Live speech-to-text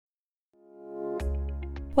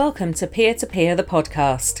Welcome to Peer to Peer, the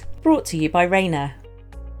podcast, brought to you by RayOne.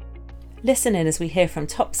 Listen in as we hear from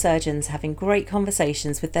top surgeons having great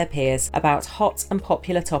conversations with their peers about hot and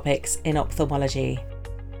popular topics in ophthalmology.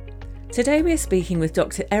 Today we are speaking with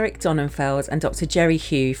Dr. Eric Donnenfeld and Dr. Jerry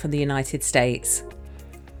Hu from the United States.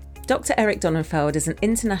 Dr. Eric Donnenfeld is an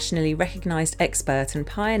internationally recognised expert and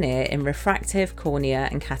pioneer in refractive, cornea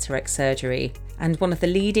and cataract surgery, and one of the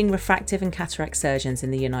leading refractive and cataract surgeons in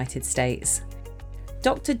the United States.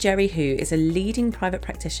 Dr. Jerry Hu is a leading private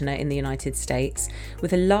practitioner in the United States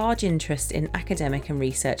with a large interest in academic and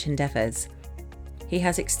research endeavours. He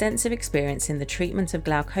has extensive experience in the treatment of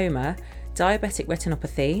glaucoma, diabetic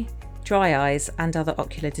retinopathy, dry eyes and other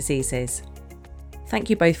ocular diseases. Thank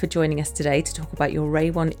you both for joining us today to talk about your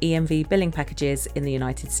RayOne EMV billing packages in the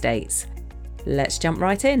United States. Let's jump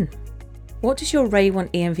right in. What does your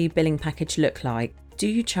RayOne EMV billing package look like? Do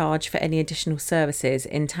you charge for any additional services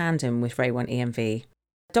in tandem with RayOne EMV?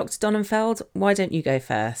 Dr. Donnenfeld, why don't you go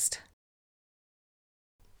first?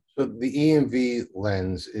 So the EMV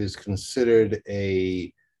lens is considered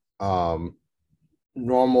a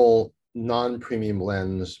normal non-premium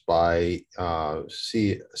lens by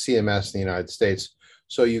CMS in the United States.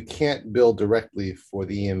 So you can't bill directly for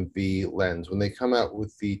the EMV lens. When they come out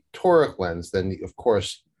with the toric lens, then of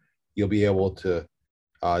course you'll be able to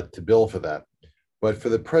bill for that. But for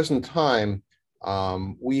the present time,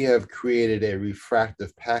 we have created a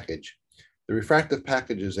refractive package. The refractive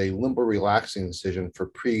package is a limbal relaxing incision for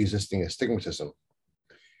pre-existing astigmatism.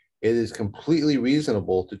 It is completely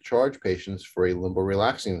reasonable to charge patients for a limbal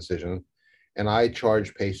relaxing incision, and I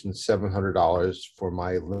charge patients $700 for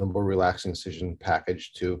my limbal relaxing incision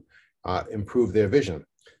package to improve their vision.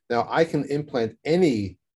 Now, I can implant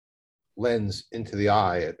any lens into the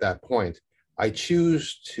eye at that point. I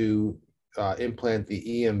choose to implant the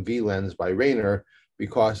EMV lens by RayOne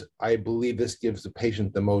because I believe this gives the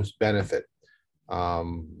patient the most benefit.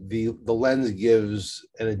 The lens gives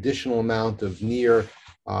an additional amount of near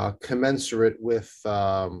commensurate with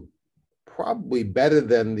probably better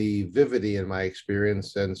than the Vivity in my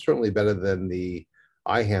experience, and certainly better than the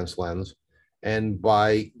Eyhance lens. And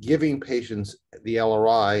by giving patients the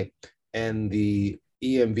LRI and the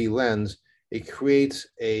EMV lens, it creates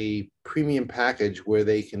a premium package where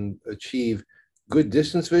they can achieve good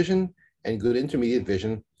distance vision and good intermediate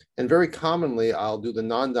vision. And very commonly, I'll do the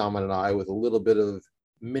non-dominant eye with a little bit of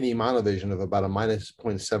mini monovision of about a minus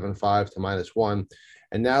 0.75 to minus 1.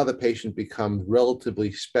 And now the patient becomes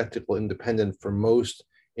relatively spectacle independent for most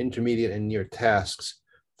intermediate and near tasks,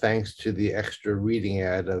 thanks to the extra reading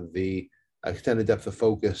aid of the extended depth of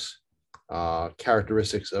focus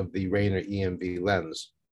characteristics of the RayOne EMV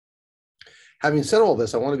lens. Having said all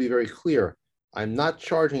this, I want to be very clear. I'm not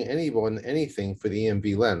charging anyone anything for the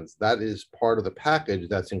EMV lens. That is part of the package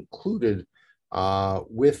that's included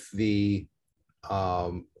with the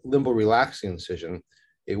limbal relaxing incision.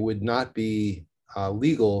 It would not be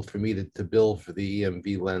legal for me to bill for the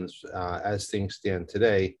EMV lens as things stand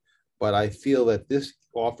today, but I feel that this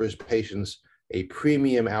offers patients a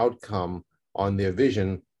premium outcome on their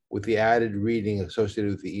vision with the added reading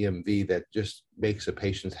associated with the EMV that just makes the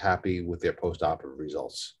patients happy with their post-operative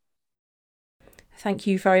results. Thank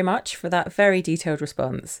you very much for that very detailed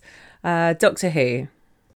response. Dr. Hu.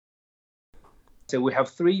 So we have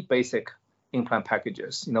three basic implant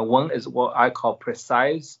packages. One is what I call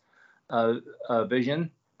precise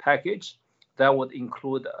vision package. That would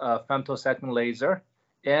include a femtosecond laser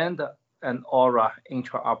and an aura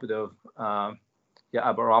intraoperative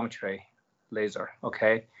aberrometry laser,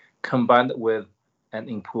 okay, combined with an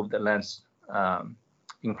improved lens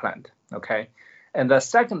implant, okay? And the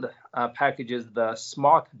second package is the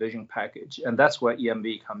smart vision package, and that's where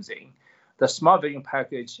EMV comes in. The smart vision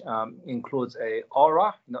package includes a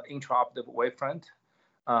aura, intraoperative wavefront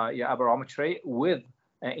aberrometry with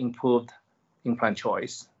an improved implant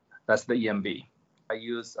choice. That's the EMV. I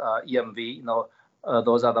use EMV,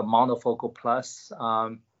 those are the monofocal plus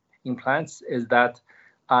implants, is that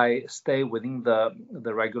I stay within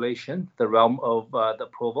the regulation, the realm of the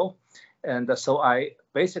approval. And so I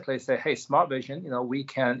basically say, hey, smart vision, we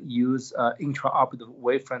can use intraoperative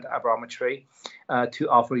wavefront aberrometry to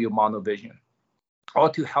offer you monovision or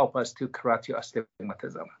to help us to correct your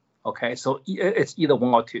astigmatism. Okay, so it's either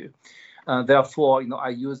one or two. Therefore, I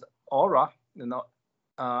use aura,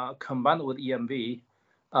 combined with EMV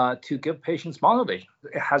to give patients monovision.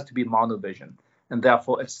 It has to be monovision, and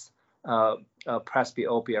therefore it's a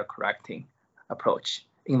presbyopia correcting approach.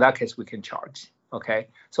 In that case, we can charge. Okay,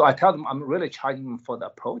 so I tell them I'm really charging them for the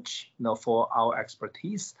approach, for our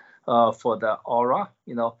expertise, for the aura,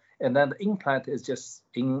 and then the implant is just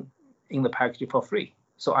in the package for free.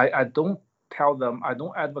 So I don't tell them, I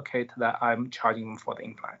don't advocate that I'm charging them for the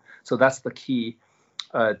implant. So that's the key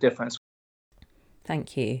difference.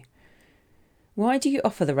 Thank you. Why do you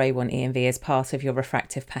offer the RayOne EMV as part of your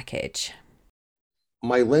refractive package?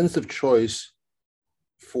 My lens of choice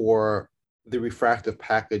for the refractive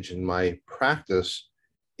package in my practice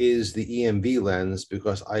is the EMV lens,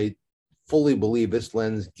 because I fully believe this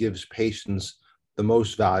lens gives patients the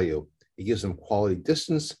most value. It gives them quality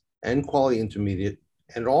distance and quality intermediate,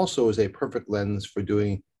 and also is a perfect lens for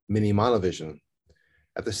doing mini monovision.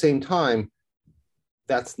 At the same time,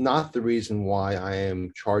 that's not the reason why I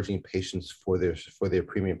am charging patients for their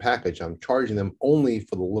premium package. I'm charging them only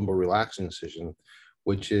for the lumbar relaxing incision,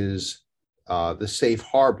 which is the safe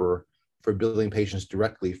harbor for billing patients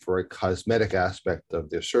directly for a cosmetic aspect of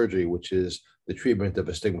their surgery, which is the treatment of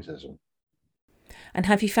astigmatism. And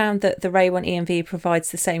have you found that the RayOne EMV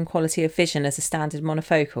provides the same quality of vision as a standard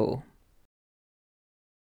monofocal?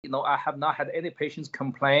 I have not had any patients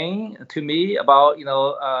complain to me about,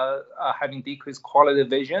 having decreased quality of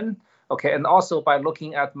vision. Okay, and also by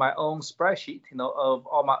looking at my own spreadsheet, of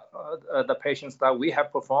all my the patients that we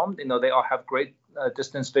have performed, they all have great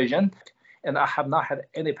distance vision. And I have not had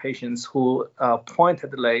any patients who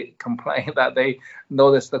pointedly complain that they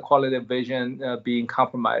notice the quality of vision being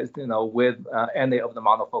compromised, with any of the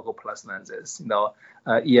monofocal plus lenses,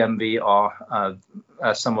 EMV or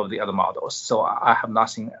some of the other models. So I have not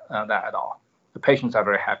seen that at all. The patients are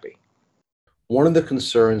very happy. One of the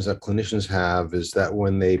concerns that clinicians have is that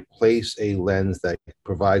when they place a lens that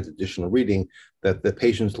provides additional reading, that the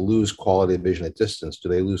patients lose quality of vision at distance. Do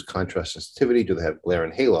they lose contrast sensitivity? Do they have glare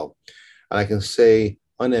and halo? And I can say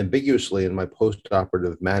unambiguously in my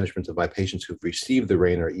postoperative management of my patients who've received the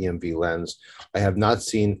Rayner EMV lens, I have not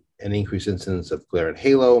seen an increased incidence of glare and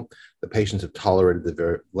halo. The patients have tolerated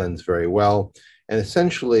the lens very well, and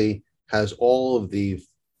essentially has all of the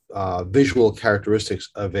visual characteristics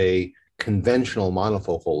of a conventional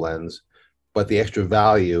monofocal lens, but the extra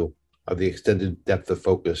value of the extended depth of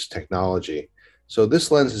focus technology. So this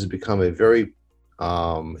lens has become a very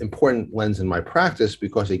important lens in my practice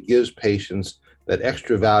because it gives patients that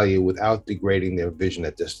extra value without degrading their vision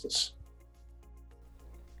at distance.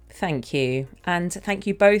 Thank you. And thank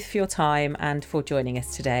you both for your time and for joining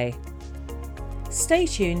us today. Stay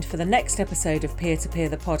tuned for the next episode of Peer to Peer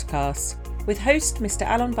the podcast with host Mr.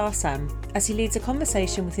 Alon Barsam as he leads a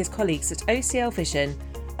conversation with his colleagues at OCL Vision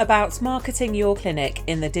about marketing your clinic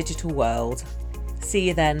in the digital world. See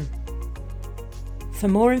you then. For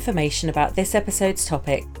more information about this episode's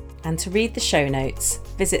topic and to read the show notes,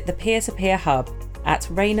 visit the Peer to Peer Hub at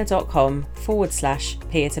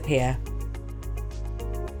rayner.com/peer-to-peer.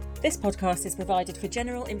 This podcast is provided for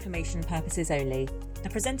general information purposes only. The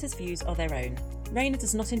presenter's views are their own. Rayner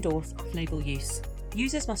does not endorse off-label use.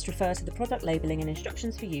 Users must refer to the product labelling and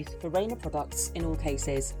instructions for use for Rayner products in all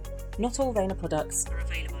cases. Not all Rayner products are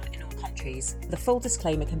available in all countries. The full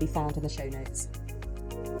disclaimer can be found in the show notes.